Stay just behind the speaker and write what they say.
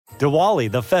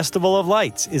Diwali, the Festival of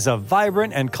Lights, is a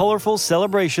vibrant and colorful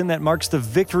celebration that marks the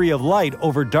victory of light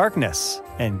over darkness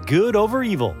and good over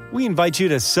evil. We invite you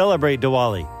to celebrate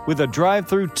Diwali with a drive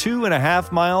through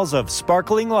 2.5 miles of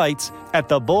sparkling lights at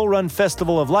the Bull Run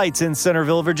Festival of Lights in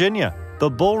Centerville, Virginia. The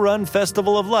Bull Run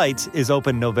Festival of Lights is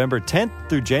open November 10th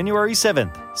through January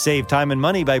 7th. Save time and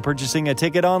money by purchasing a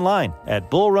ticket online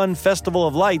at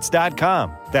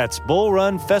bullrunfestivaloflights.com. That's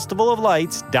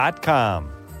bullrunfestivaloflights.com.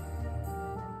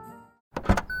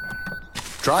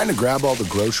 Trying to grab all the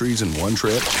groceries in one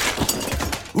trip?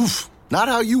 Oof, not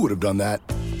how you would have done that.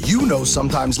 You know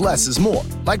sometimes less is more.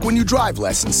 Like when you drive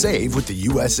less and save with the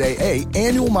USAA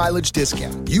annual mileage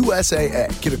discount.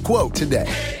 USAA. Get a quote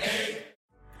today.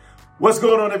 What's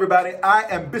going on, everybody? I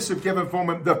am Bishop Kevin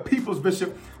Foreman, the People's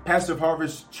Bishop, pastor of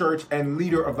Harvest Church and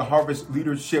leader of the Harvest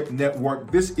Leadership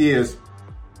Network. This is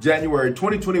January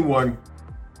 2021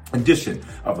 edition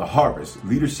of the Harvest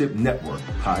Leadership Network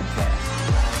podcast.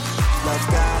 Love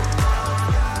God,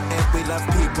 and we love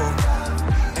people,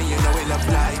 and you know we love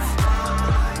life.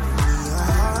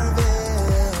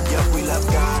 Yeah, we love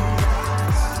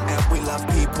God, and we love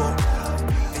people,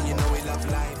 and you know we love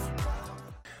life.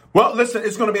 Well, listen,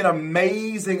 it's going to be an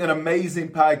amazing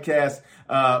podcast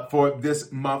for this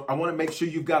month. I want to make sure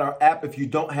you've got our app. If you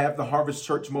don't have the Harvest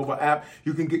Church mobile app,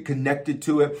 you can get connected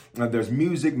to it. There's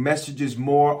music, messages,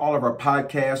 more. All of our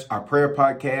podcasts, our prayer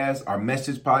podcast, our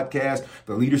message podcast,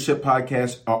 the leadership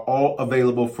podcast are all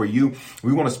available for you.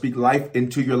 We want to speak life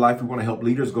into your life. We want to help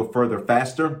leaders go further,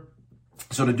 faster.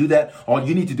 So to do that, all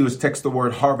you need to do is text the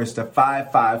word harvest to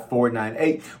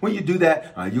 55498. When you do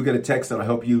that, you'll get a text that'll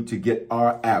help you to get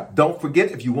our app. Don't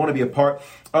forget, if you want to be a part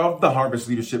of the Harvest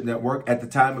Leadership Network at the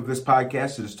time of this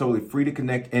podcast, it is totally free to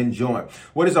connect and join.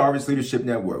 What is the Harvest Leadership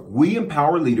Network? We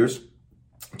empower leaders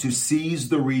to seize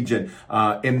the region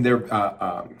in their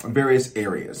various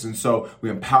areas. And so we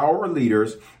empower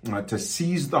leaders to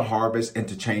seize the harvest and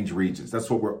to change regions. That's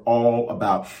what we're all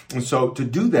about. And so to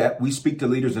do that, we speak to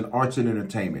leaders in arts and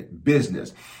entertainment,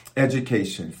 business,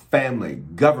 education, family,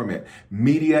 government,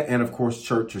 media, and of course,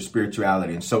 church or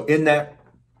spirituality. And so in that,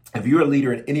 if you're a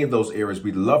leader in any of those areas,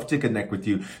 we'd love to connect with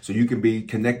you so you can be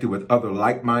connected with other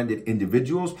like-minded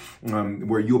individuals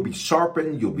where you'll be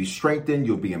sharpened, you'll be strengthened,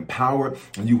 you'll be empowered,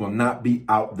 and you will not be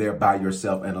out there by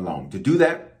yourself and alone. To do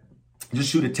that, just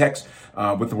shoot a text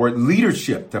with the word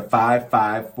leadership to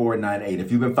 55498.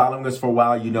 If you've been following us for a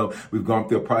while, you know we've gone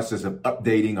through a process of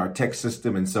updating our text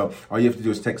system. And so all you have to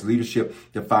do is text leadership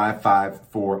to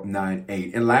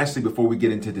 55498. And lastly, before we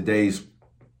get into today's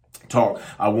talk,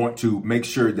 I want to make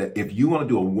sure that if you want to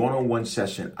do a one-on-one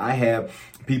session, I have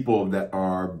people that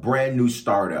are brand new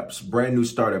startup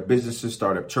businesses,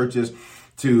 startup churches,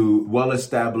 to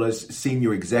well-established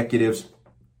senior executives,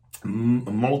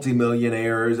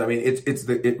 multimillionaires. I mean,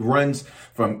 it runs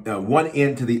from one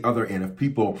end to the other end of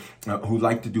people who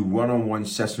like to do one-on-one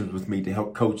sessions with me to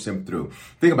help coach them through.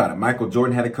 Think about it. Michael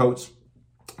Jordan had a coach.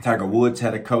 Tiger Woods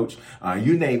had a coach.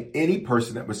 You name any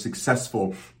person that was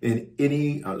successful in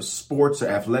any sports or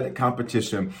athletic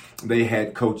competition, they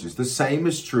had coaches. The same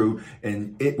is true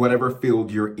in whatever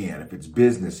field you're in. If it's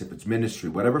business, if it's ministry,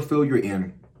 whatever field you're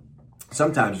in,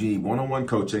 sometimes you need one-on-one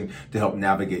coaching to help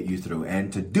navigate you through.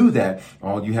 And to do that,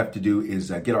 all you have to do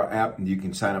is get our app, and you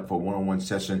can sign up for a one-on-one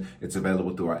session. It's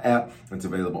available through our app. It's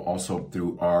available also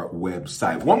through our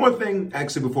website. One more thing,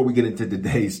 actually, before we get into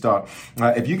today's talk.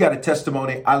 If you got a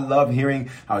testimony, I love hearing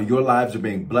how your lives are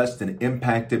being blessed and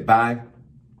impacted by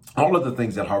all of the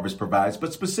things that Harvest provides,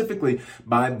 but specifically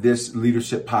by this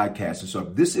leadership podcast. And so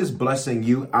if this is blessing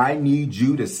you, I need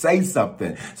you to say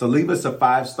something. So leave us a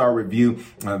 5-star review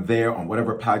there on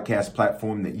whatever podcast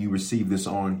platform that you receive this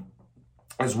on,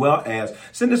 as well as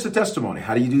send us a testimony.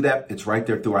 How do you do that? It's right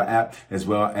there through our app as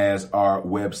well as our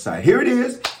website. Here it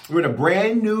is. We're in a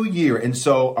brand new year. And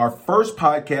so our first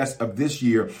podcast of this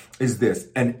year is this,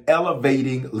 an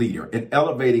elevating leader. An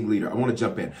elevating leader. I want to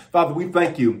jump in. Father, we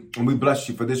thank you and we bless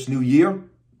you for this new year.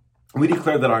 We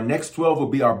declare that our next 12 will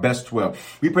be our best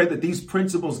 12. We pray that these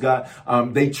principles, God,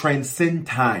 they transcend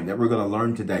time that we're going to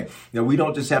learn today. Now, we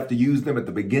don't just have to use them at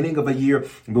the beginning of a year,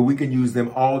 but we can use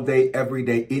them all day, every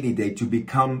day, any day to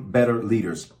become better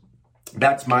leaders.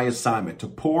 That's my assignment, to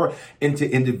pour into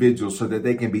individuals so that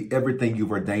they can be everything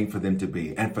you've ordained for them to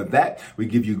be. And for that, we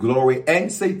give you glory and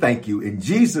say thank you in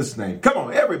Jesus' name. Come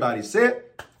on, everybody say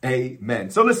it.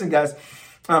 Amen. So listen, guys,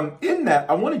 in that,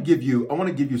 I want to give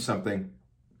you something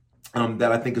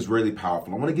that I think is really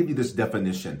powerful. I want to give you this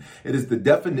definition. It is the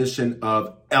definition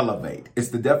of elevate. It's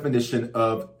the definition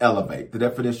of elevate. The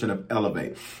definition of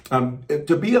elevate.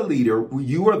 To be a leader,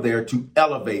 you are there to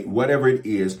elevate whatever it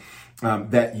is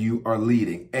that you are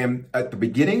leading. And at the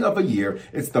beginning of a year,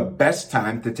 it's the best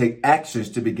time to take actions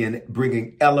to begin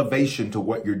bringing elevation to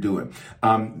what you're doing.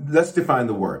 Let's define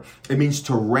the word. It means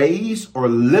to raise or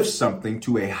lift something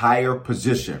to a higher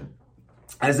position.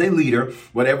 As a leader,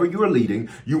 whatever you are leading,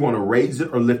 you want to raise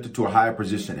it or lift it to a higher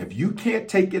position. If you can't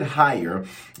take it higher,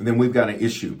 then we've got an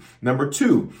issue. Number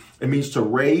two, it means to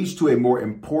raise to a more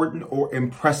important or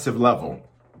impressive level.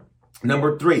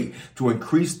 Number three, to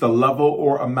increase the level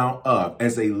or amount of.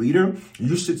 As a leader,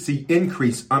 you should see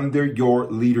increase under your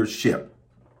leadership.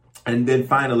 And then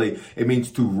finally, it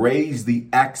means to raise the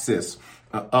axis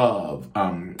of,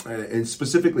 and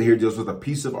specifically here deals with a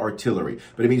piece of artillery,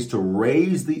 but it means to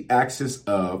raise the axis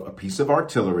of a piece of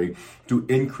artillery to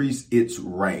increase its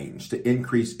range,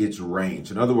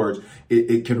 In other words,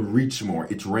 it can reach more.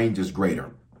 Its range is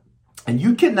greater. And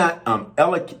you cannot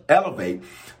elevate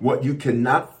what you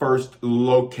cannot first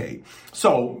locate.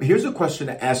 So here's a question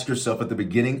to ask yourself at the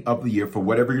beginning of the year for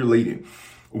whatever you're leading.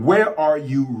 Where are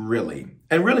you really?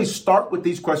 And really start with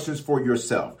these questions for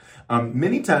yourself.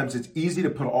 Many times it's easy to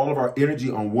put all of our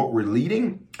energy on what we're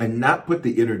leading and not put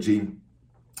the energy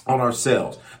on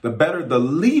ourselves. The better the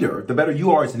leader, the better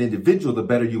you are as an individual, the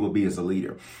better you will be as a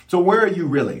leader. So where are you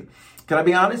really? Can I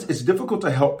be honest? It's difficult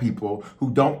to help people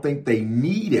who don't think they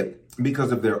need it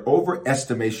because of their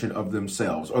overestimation of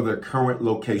themselves or their current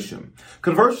location.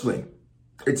 Conversely,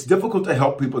 it's difficult to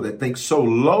help people that think so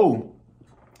low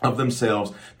of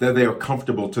themselves that they are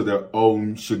comfortable to their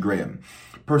own chagrin.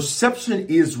 Perception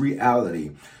is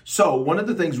reality. So one of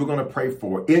the things we're going to pray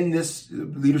for in this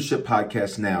leadership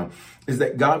podcast now is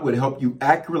that God would help you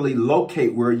accurately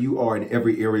locate where you are in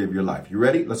every area of your life. You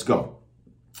ready? Let's go.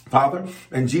 Father,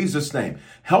 in Jesus' name,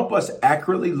 help us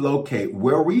accurately locate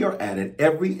where we are at in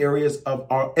every area,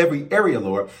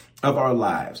 Lord, of our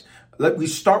lives. Let we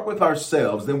start with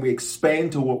ourselves, then we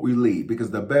expand to what we lead,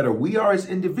 because the better we are as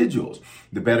individuals,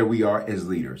 the better we are as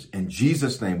leaders. In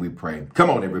Jesus' name we pray. Come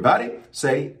on, everybody,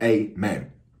 say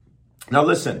amen. Now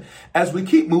listen, as we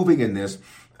keep moving in this,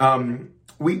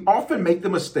 we often make the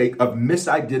mistake of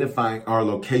misidentifying our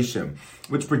location,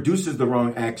 which produces the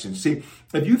wrong action. See,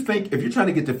 if you're trying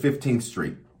to get to 15th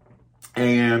Street,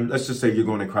 and let's just say you're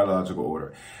going in chronological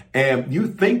order, and you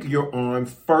think you're on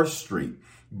 1st Street,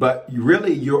 but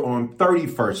really you're on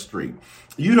 31st Street,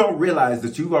 you don't realize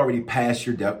that you've already passed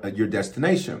your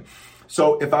destination.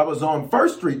 So if I was on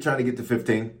 1st Street trying to get to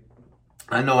 15th,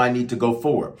 I know I need to go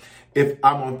forward. If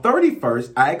I'm on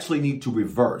 31st, I actually need to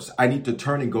reverse. I need to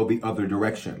turn and go the other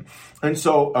direction. And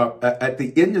so at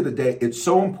the end of the day, it's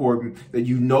so important that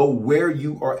you know where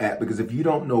you are at, because if you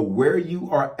don't know where you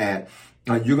are at,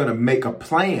 you're going to make a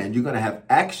plan. You're going to have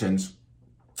actions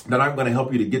that aren't going to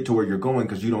help you to get to where you're going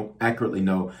because you don't accurately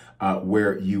know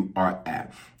where you are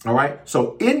at. All right.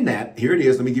 So in that, here it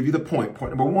is. Let me give you the point.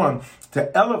 Point number one,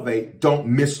 to elevate, don't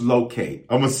mislocate.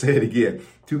 I'm going to say it again.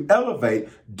 To elevate,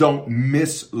 don't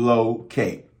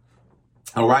mislocate.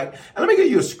 All right. And let me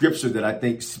give you a scripture that I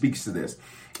think speaks to this.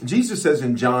 Jesus says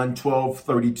in John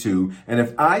 12:32, and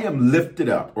if I am lifted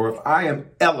up, or if I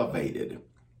am elevated,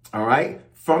 all right,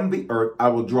 from the earth, I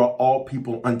will draw all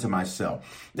people unto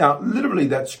myself. Now, literally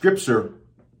that scripture,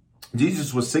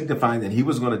 Jesus was signifying that he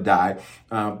was going to die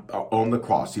on the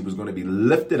cross. He was going to be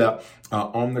lifted up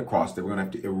on the cross. They were going to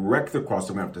have to erect the cross.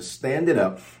 They were going to have to stand it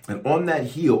up. And on that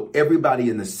hill, everybody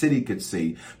in the city could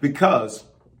see, because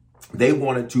they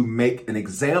wanted to make an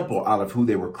example out of who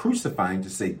they were crucifying, to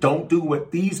say, don't do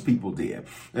what these people did.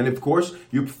 And of course,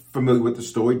 you're familiar with the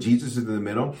story. Jesus is in the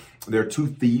middle. There are two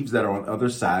thieves that are on either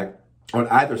side.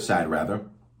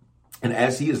 And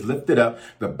as he is lifted up,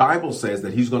 the Bible says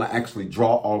that he's going to actually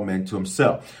draw all men to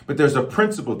himself. But there's a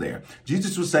principle there.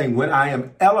 Jesus was saying, when I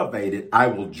am elevated, I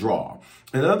will draw.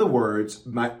 In other words,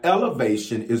 my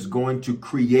elevation is going to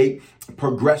create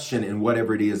progression in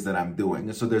whatever it is that I'm doing.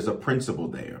 And so there's a principle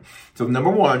there. So number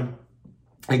one,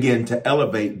 again, to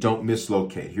elevate, don't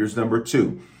mislocate. Here's number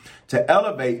two. To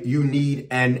elevate, you need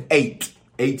an 8,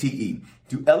 A-T-E.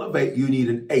 To elevate, you need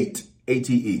an 8,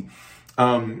 A-T-E.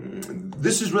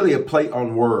 This is really a play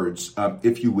on words,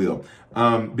 if you will,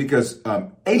 because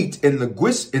 8 in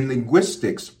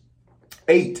linguistics,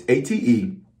 8,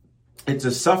 A-T-E, it's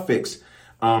a suffix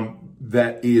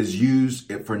that is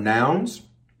used for nouns,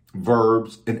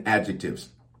 verbs, and adjectives.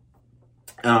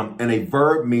 And a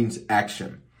verb means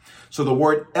action. So the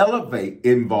word elevate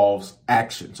involves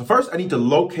action. So first I need to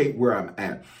locate where I'm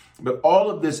at. But all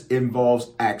of this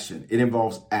involves action. It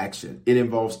involves action. It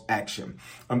involves action.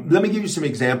 Let me give you some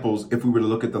examples if we were to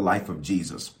look at the life of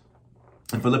Jesus.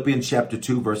 In Philippians chapter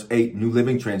 2, verse 8, New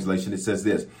Living Translation, it says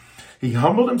this: he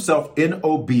humbled himself in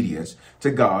obedience to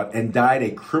God and died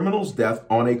a criminal's death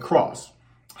on a cross.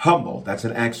 Humble, that's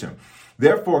an action.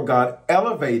 Therefore, God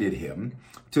elevated him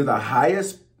to the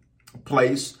highest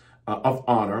place of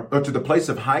honor, or to the place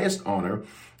of highest honor,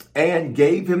 and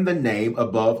gave him the name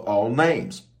above all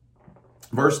names.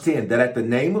 Verse 10, that at the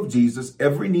name of Jesus,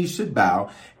 every knee should bow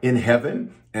in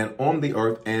heaven and on the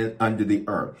earth and under the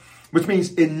earth. Which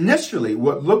means initially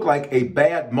what looked like a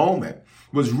bad moment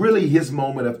was really his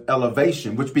moment of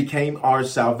elevation, which became our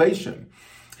salvation.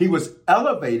 He was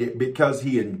elevated because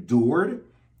he endured,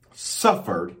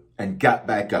 suffered, and got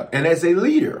back up. And as a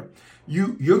leader,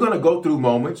 you're going to go through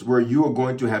moments where you are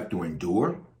going to have to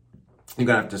endure. You're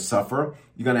going to have to suffer.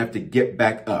 You're going to have to get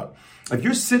back up. If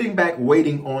you're sitting back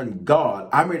waiting on God,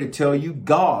 I'm here to tell you,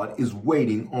 God is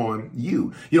waiting on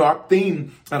you. You know, our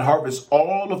theme at Harvest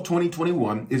all of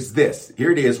 2021 is this.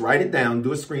 Here it is. Write it down.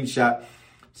 Do a screenshot.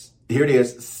 Here it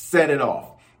is. Set it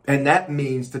off. And that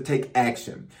means to take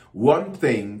action. One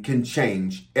thing can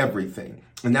change everything.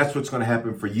 And that's what's going to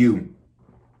happen for you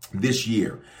this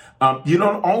year. You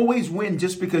don't always win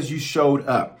just because you showed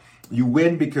up. You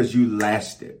win because you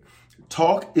lasted.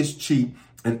 Talk is cheap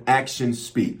and actions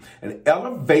speak. And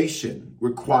elevation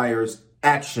requires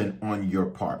action on your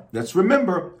part. Let's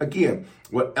remember, again,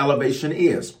 what elevation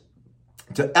is.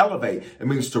 To elevate, it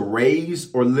means to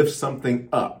raise or lift something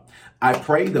up. I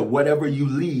pray that whatever you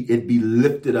lead, it be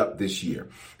lifted up this year.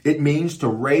 It means to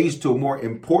raise to a more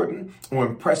important or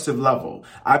impressive level.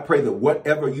 I pray that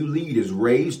whatever you lead is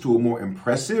raised to a more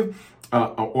impressive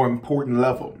or important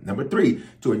level. Number 3,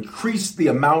 to increase the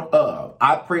amount of.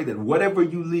 I pray that whatever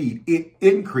you lead, it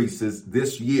increases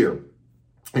this year.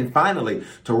 And finally,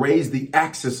 to raise the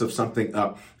axis of something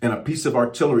up and a piece of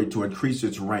artillery to increase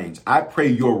its range. I pray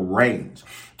your range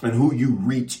and who you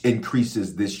reach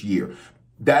increases this year.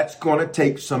 That's going to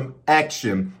take some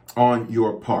action on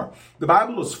your part. The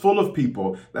Bible is full of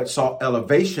people that saw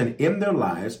elevation in their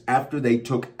lives after they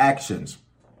took actions.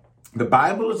 The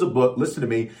Bible is a book, listen to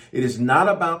me, it is not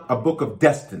about a book of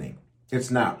destiny.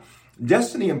 It's not.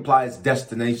 Destiny implies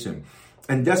destination.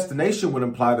 And destination would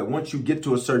imply that once you get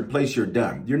to a certain place, you're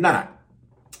done. You're not.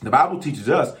 The Bible teaches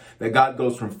us that God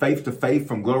goes from faith to faith,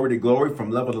 from glory to glory, from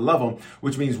level to level,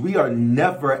 which means we are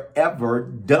never, ever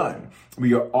done.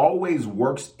 We are always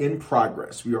works in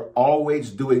progress. We are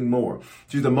always doing more.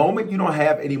 So the moment you don't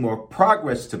have any more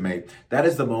progress to make, that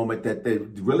is the moment that there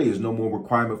really is no more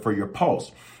requirement for your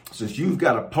pulse. Since you've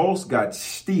got a pulse, God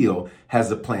still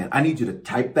has a plan. I need you to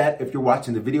type that if you're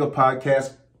watching the video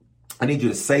podcast. I need you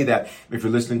to say that if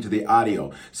you're listening to the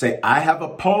audio. Say, I have a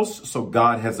pulse, so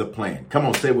God has a plan. Come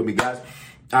on, say it with me, guys.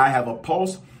 I have a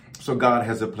pulse, so God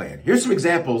has a plan. Here's some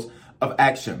examples of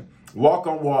action. Walk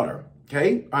on water.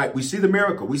 Okay. All right. We see the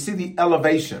miracle. We see the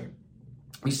elevation.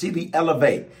 We see the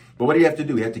elevate. But what do you have to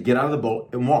do? You have to get out of the boat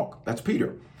and walk. That's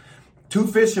Peter. 2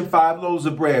 fish and 5 loaves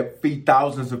of bread feed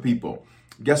thousands of people.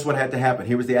 Guess what had to happen?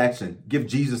 Here was the action. Give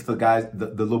Jesus the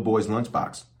little boy's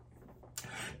lunchbox.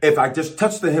 If I just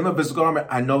touch the hem of his garment,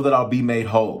 I know that I'll be made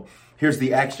whole. Here's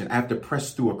the action. I have to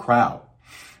press through a crowd.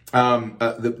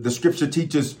 The scripture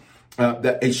teaches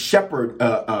that a shepherd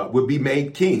would be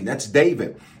made king. That's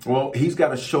David. Well, he's got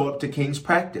to show up to king's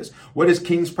practice. What is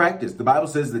king's practice? The Bible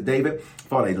says that David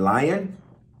fought a lion,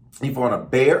 he fought a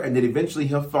bear, and then eventually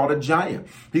he fought a giant.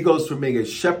 He goes from being a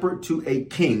shepherd to a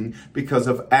king because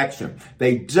of action.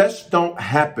 They just don't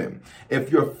happen.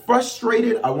 If you're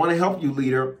frustrated, I want to help you,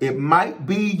 leader. It might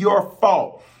be your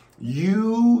fault.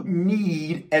 You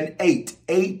need an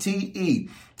ATE.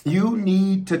 You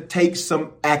need to take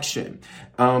some action.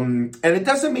 And it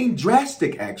doesn't mean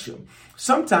drastic action.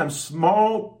 Sometimes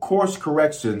small course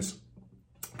corrections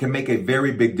can make a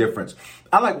very big difference.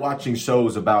 I like watching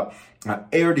shows about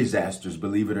air disasters,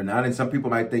 believe it or not. And some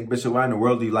people might think, Bishop, why in the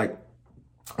world do you like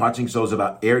watching shows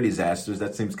about air disasters?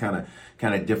 That seems kind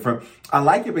of different. I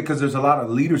like it because there's a lot of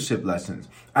leadership lessons.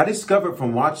 I discovered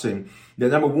from watching that,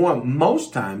 number one,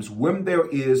 most times when there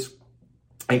is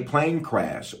a plane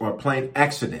crash or a plane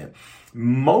accident,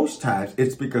 most times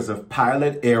it's because of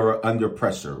pilot error under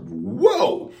pressure.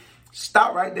 Whoa!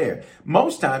 Stop right there.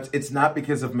 Most times it's not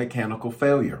because of mechanical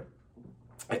failure.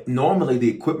 Normally the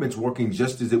equipment's working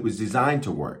just as it was designed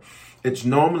to work. It's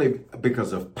normally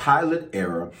because of pilot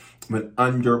error when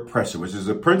under pressure, which is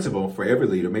a principle for every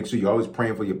leader. Make sure you're always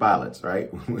praying for your pilots, right?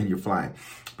 When you're flying,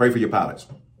 pray for your pilots.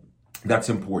 That's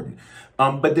important.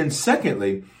 But then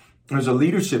secondly, there's a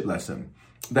leadership lesson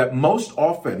that most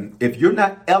often, if you're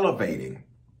not elevating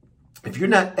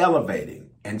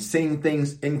and seeing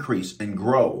things increase and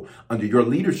grow under your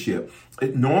leadership,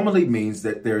 it normally means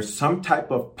that there's some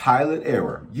type of pilot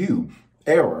error,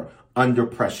 error under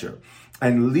pressure.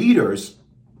 And leaders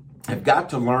have got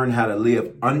to learn how to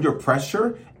live under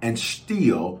pressure and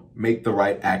still make the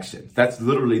right actions. That's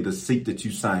literally the seat that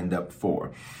you signed up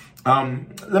for.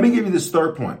 Let me give you this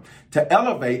third point. To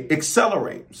elevate,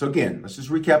 accelerate. So again, let's just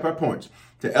recap our points.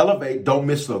 To elevate, don't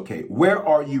mislocate. Where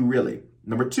are you really?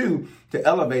 Number 2, to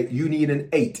elevate, you need an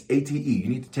ATE. You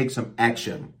need to take some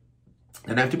action. It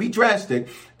doesn't have to be drastic.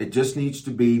 It just needs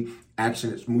to be action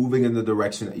that's moving in the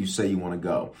direction that you say you want to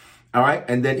go. All right.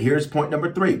 And then here's point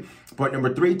number 3. Point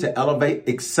number 3, to elevate,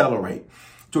 accelerate.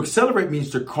 To accelerate means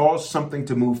to cause something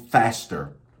to move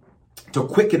faster, to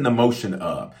quicken the motion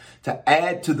of, to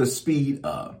add to the speed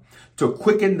of, to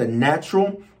quicken the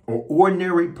natural or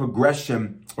ordinary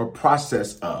progression or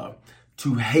process of,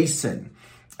 to hasten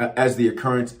as the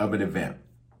occurrence of an event.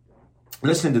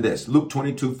 Listen to this, Luke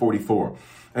 22:44.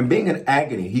 And being in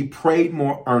agony, he prayed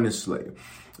more earnestly.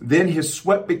 Then his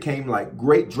sweat became like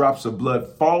great drops of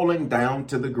blood falling down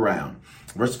to the ground.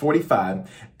 Verse 45,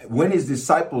 when his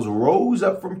disciples rose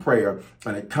up from prayer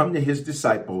and had come to his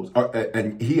disciples,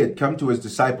 and he had come to his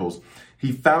disciples,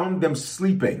 he found them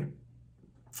sleeping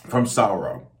from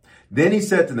sorrow. Then he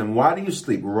said to them, why do you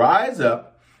sleep? Rise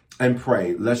up and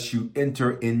pray, lest you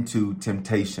enter into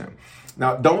temptation.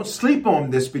 Now, don't sleep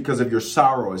on this because of your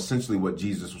sorrow, essentially what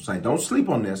Jesus was saying. Don't sleep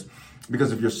on this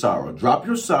because of your sorrow. Drop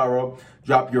your sorrow,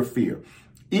 drop your fear.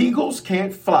 Eagles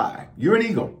can't fly. You're an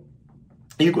eagle.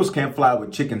 Eagles can't fly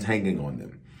with chickens hanging on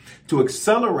them. To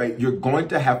accelerate, you're going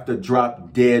to have to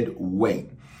drop dead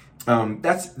weight.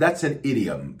 That's an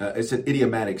idiom. It's an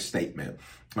idiomatic statement.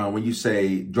 When you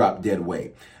say drop dead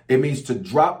weight, it means to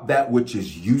drop that which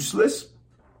is useless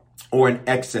or in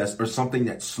excess or something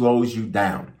that slows you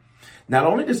down. Not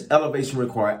only does elevation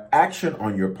require action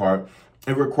on your part,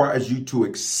 it requires you to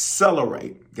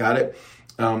accelerate. Got it?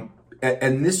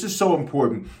 And this is so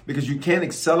important because you can't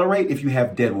accelerate if you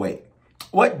have dead weight.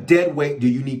 What dead weight do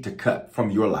you need to cut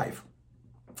from your life?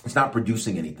 It's not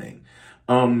producing anything.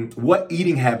 What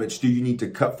eating habits do you need to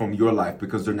cut from your life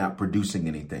because they're not producing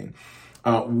anything?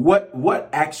 What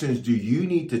actions do you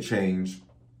need to change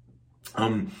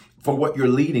for what you're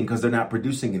leading because they're not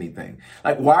producing anything?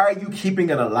 Like, why are you keeping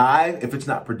it alive if it's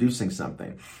not producing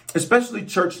something? Especially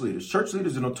church leaders. Church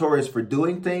leaders are notorious for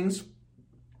doing things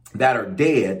that are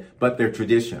dead, but they're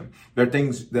tradition. They're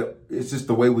things that it's just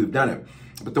the way we've done it.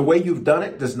 But the way you've done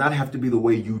it does not have to be the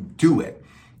way you do it.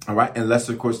 All right. Unless,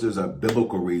 of course, there's a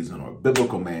biblical reason or a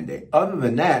biblical mandate. Other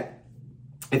than that,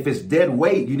 if it's dead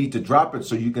weight, you need to drop it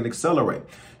so you can accelerate.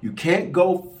 You can't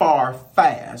go far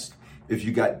fast if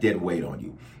you got dead weight on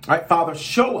you. All right, Father,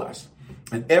 show us,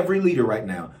 and every leader right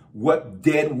now, what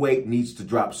dead weight needs to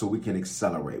drop so we can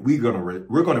accelerate. We're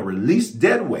gonna release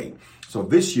dead weight so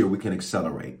this year we can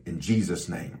accelerate in Jesus'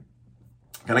 name.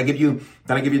 Can I give you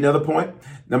another point?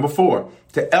 Number 4,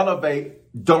 to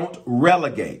elevate, don't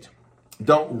relegate.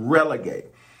 Don't relegate.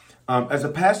 As a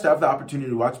pastor, I have the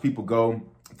opportunity to watch people go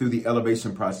through the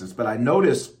elevation process, but I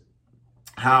notice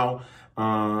how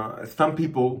some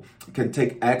people can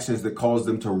take actions that cause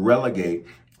them to relegate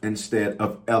instead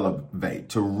of elevate,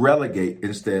 to relegate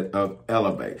instead of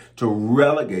elevate, to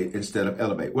relegate instead of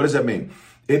elevate. What does that mean?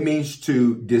 It means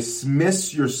to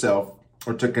dismiss yourself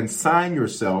or to consign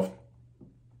yourself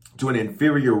to an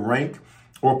inferior rank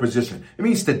or position. It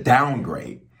means to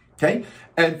downgrade. Okay.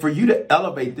 And for you to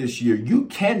elevate this year, you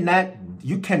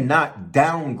cannot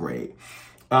downgrade.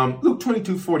 Luke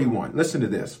 22:41. Listen to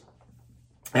this.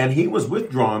 And he was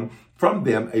withdrawn from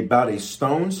them about a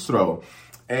stone's throw,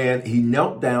 and he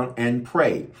knelt down and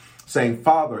prayed, saying,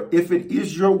 Father, if it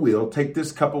is your will, take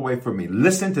this cup away from me.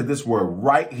 Listen to this word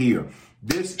right here.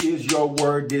 This is your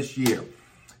word this year.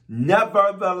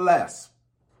 Nevertheless,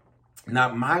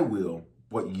 not my will,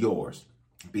 but yours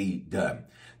be done.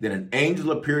 Then an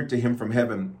angel appeared to him from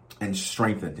heaven and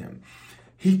strengthened him.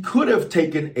 He could have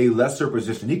taken a lesser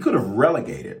position. He could have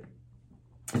relegated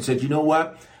and said, you know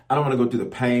what? I don't want to go through the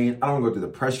pain. I don't want to go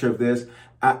through the pressure of this.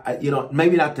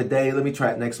 Maybe not today. Let me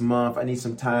try it next month. I need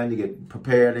some time to get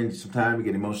prepared. I need some time to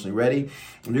get emotionally ready.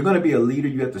 If you're going to be a leader,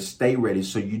 you have to stay ready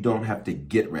so you don't have to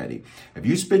get ready. If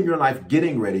you spend your life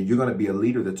getting ready, you're going to be a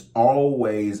leader that's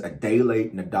always a day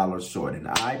late and a dollar short. And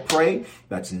I pray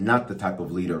that's not the type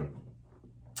of leader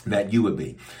that you would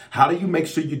be. How do you make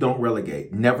sure you don't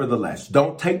relegate? Nevertheless,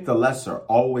 don't take the lesser.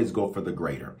 Always go for the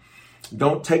greater.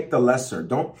 Don't take the lesser.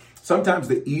 Sometimes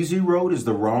the easy road is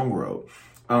the wrong road.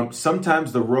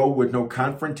 Sometimes the road with no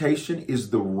confrontation is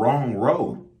the wrong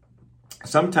road.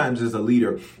 Sometimes as a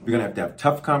leader, you're going to have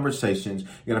tough conversations.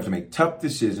 You're going to have to make tough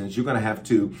decisions. You're going to have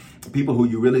to, people who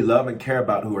you really love and care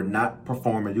about who are not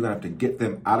performing, you're going to have to get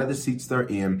them out of the seats they're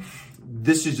in.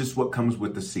 This is just what comes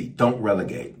with the seat. Don't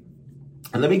relegate.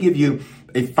 And let me give you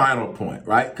a final point,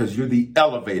 right? Because you're the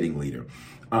elevating leader.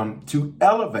 To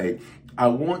elevate, I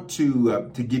want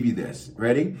to give you this.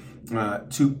 Ready?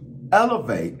 To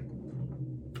elevate.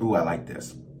 Ooh, I like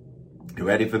this. You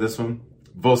ready for this one?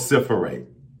 Vociferate.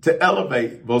 To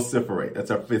elevate, vociferate. That's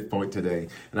our 5th point today.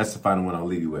 And that's the final one I'll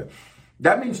leave you with.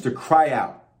 That means to cry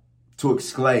out, to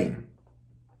exclaim,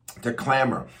 to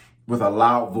clamor with a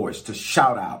loud voice, to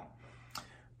shout out.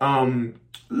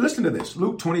 Listen to this.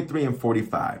 Luke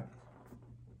 23:45.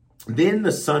 Then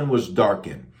the sun was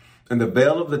darkened, and the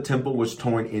veil of the temple was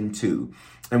torn in two.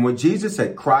 And when Jesus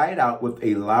had cried out with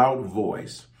a loud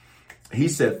voice, he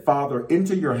said, Father,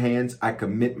 into your hands I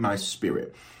commit my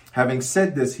spirit. Having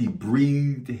said this, he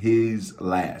breathed his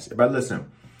last. But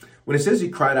listen, when it says he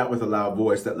cried out with a loud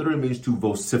voice, that literally means to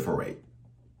vociferate.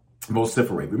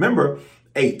 Vociferate. Remember,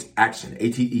 action,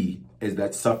 A-T-E, is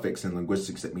that suffix in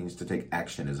linguistics that means to take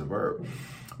action as a verb.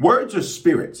 Words are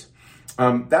spirits.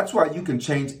 That's why you can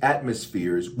change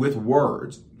atmospheres with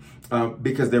words.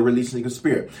 Because they're releasing a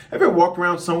spirit. Have you ever walked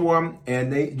around someone and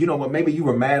maybe you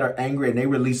were mad or angry and they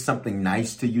released something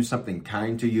nice to you, something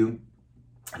kind to you,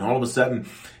 and all of a sudden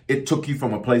it took you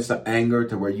from a place of anger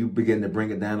to where you begin to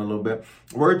bring it down a little bit?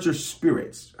 Words are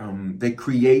spirits. They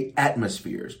create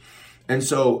atmospheres. And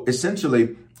so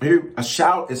essentially, a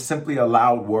shout is simply a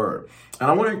loud word. And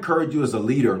I want to encourage you as a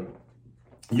leader,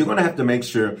 you're going to have to make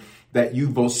sure that you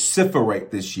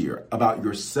vociferate this year about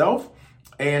yourself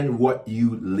and what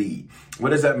you lead.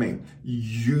 What does that mean?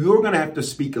 You're going to have to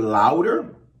speak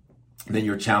louder than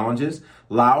your challenges,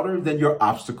 louder than your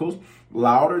obstacles,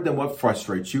 louder than what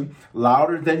frustrates you,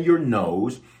 louder than your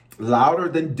no's, louder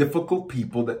than difficult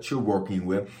people that you're working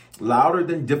with, louder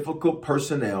than difficult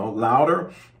personnel,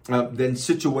 louder than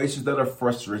situations that are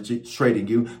frustrating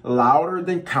you, louder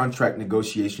than contract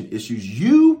negotiation issues.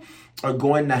 You are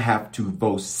going to have to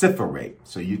vociferate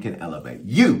so you can elevate.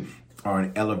 You are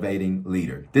an elevating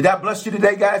leader. Did that bless you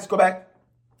today, guys? Go back,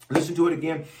 listen to it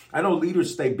again. I know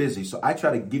leaders stay busy, so I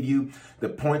try to give you the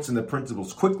points and the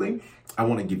principles quickly. I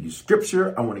want to give you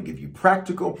scripture. I want to give you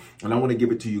practical, and I want to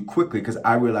give it to you quickly because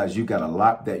I realize you got a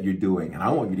lot that you're doing, and I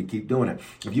want you to keep doing it.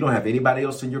 If you don't have anybody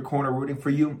else in your corner rooting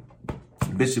for you,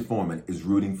 Bishop Foreman is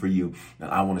rooting for you, and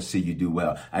I want to see you do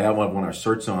well. I got one of our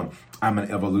shirts on. I'm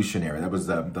an evolutionary. That was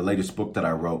the latest book that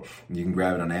I wrote. You can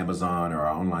grab it on Amazon or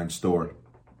our online store,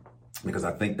 because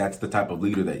I think that's the type of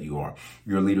leader that you are.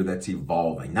 You're a leader that's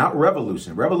evolving, not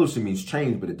revolution. Revolution means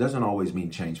change, but it doesn't always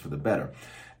mean change for the better.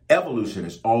 Evolution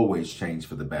is always change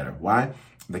for the better. Why?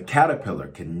 The caterpillar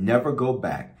can never go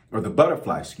back, or the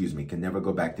butterfly, can never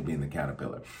go back to being the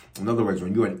caterpillar. In other words,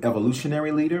 when you're an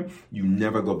evolutionary leader, you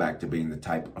never go back to being the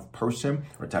type of person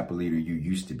or type of leader you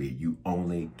used to be. You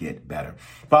only get better.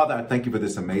 Father, I thank you for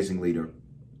this amazing leader.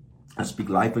 I speak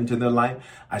life into their life.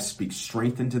 I speak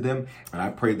strength into them. And I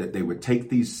pray that they would take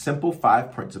these simple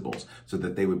 5 principles so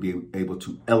that they would be able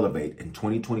to elevate in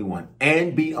 2021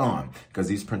 and beyond, because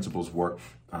these principles work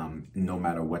no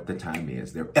matter what the time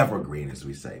is. They're evergreen, as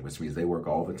we say, which means they work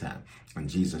all the time. In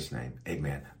Jesus' name,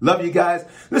 amen. Love you guys.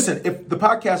 Listen, if the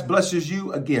podcast blesses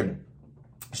you, again,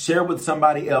 share with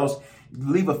somebody else.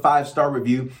 Leave a 5-star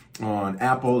review on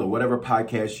Apple or whatever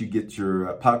podcast you get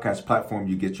your podcast platform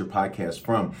you get your podcast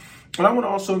from. And I want to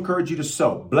also encourage you to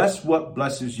sow. Bless what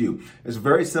blesses you. It's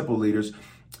very simple, leaders.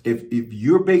 If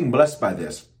you're being blessed by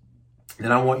this,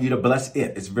 then I want you to bless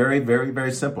it. It's very, very,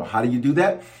 very simple. How do you do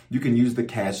that? You can use the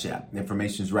Cash App. The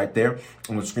information is right there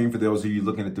on the screen for those of you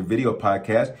looking at the video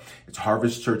podcast. It's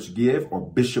Harvest Church Give or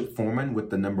Bishop Foreman with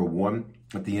the number 1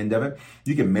 at the end of it.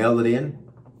 You can mail it in.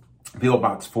 P.O.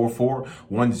 Box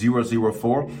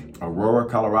 441004, Aurora,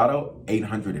 Colorado,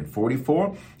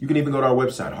 844. You can even go to our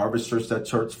website,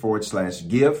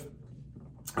 harvestchurch.church/give,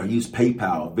 or use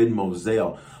PayPal, Venmo,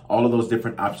 Zelle. All of those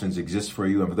different options exist for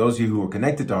you. And for those of you who are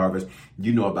connected to Harvest,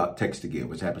 you know about Text to Give,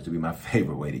 which happens to be my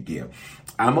favorite way to give.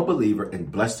 I'm a believer in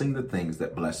blessing the things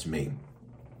that bless me.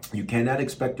 You cannot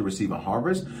expect to receive a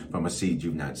harvest from a seed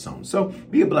you've not sown. So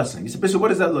be a blessing. You say, Bishop, what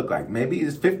does that look like? Maybe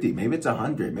it's 50, maybe it's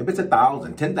 100, maybe it's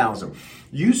 1,000, 10,000.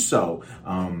 You sow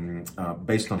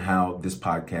based on how this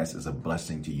podcast is a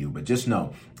blessing to you. But just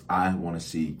know, I want to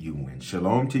see you win.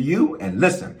 Shalom to you. And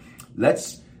listen,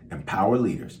 let's empower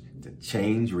leaders to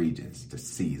change regions to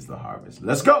seize the harvest.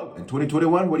 Let's go. In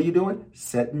 2021, what are you doing?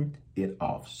 Setting it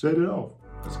off. Set it off.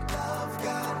 Let's go. Love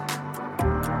God,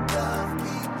 love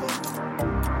people,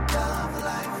 love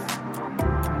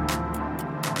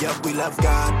life. Yep, we love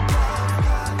God,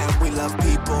 and we love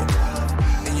people,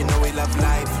 and you know we love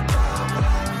life.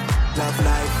 Love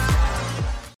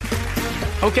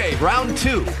life. Okay, round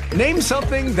 2. Name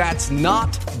something that's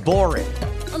not boring.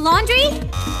 A laundry?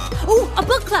 Ooh, a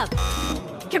book club.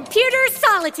 Computer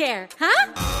solitaire,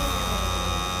 huh?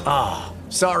 Ah,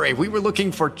 sorry, we were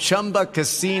looking for Chumba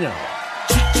Casino.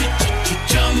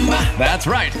 That's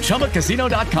right.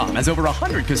 ChumbaCasino.com has over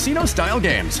 100 casino-style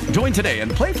games. Join today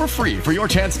and play for free for your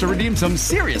chance to redeem some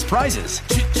serious prizes.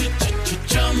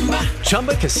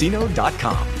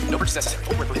 ChumbaCasino.com. No purchase necessary.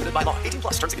 Void where prohibited by law. 18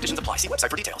 plus. Terms and conditions apply. See website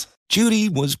for details. Judy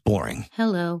was boring.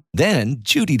 Hello. Then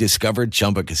Judy discovered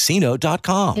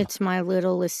ChumbaCasino.com. It's my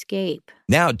little escape.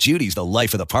 Now Judy's the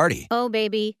life of the party. Oh,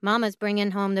 baby, mama's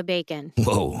bringing home the bacon.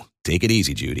 Whoa, take it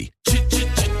easy, Judy.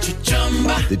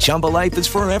 The Chumba life is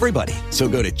for everybody. So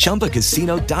go to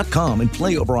ChumbaCasino.com and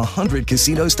play over 100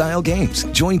 casino-style games.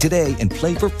 Join today and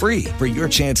play for free for your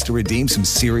chance to redeem some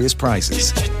serious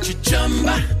prizes.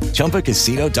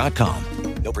 ChumbaCasino.com.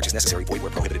 No purchase necessary. Void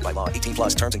where prohibited by law. 18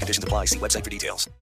 plus terms and conditions apply. See website for details.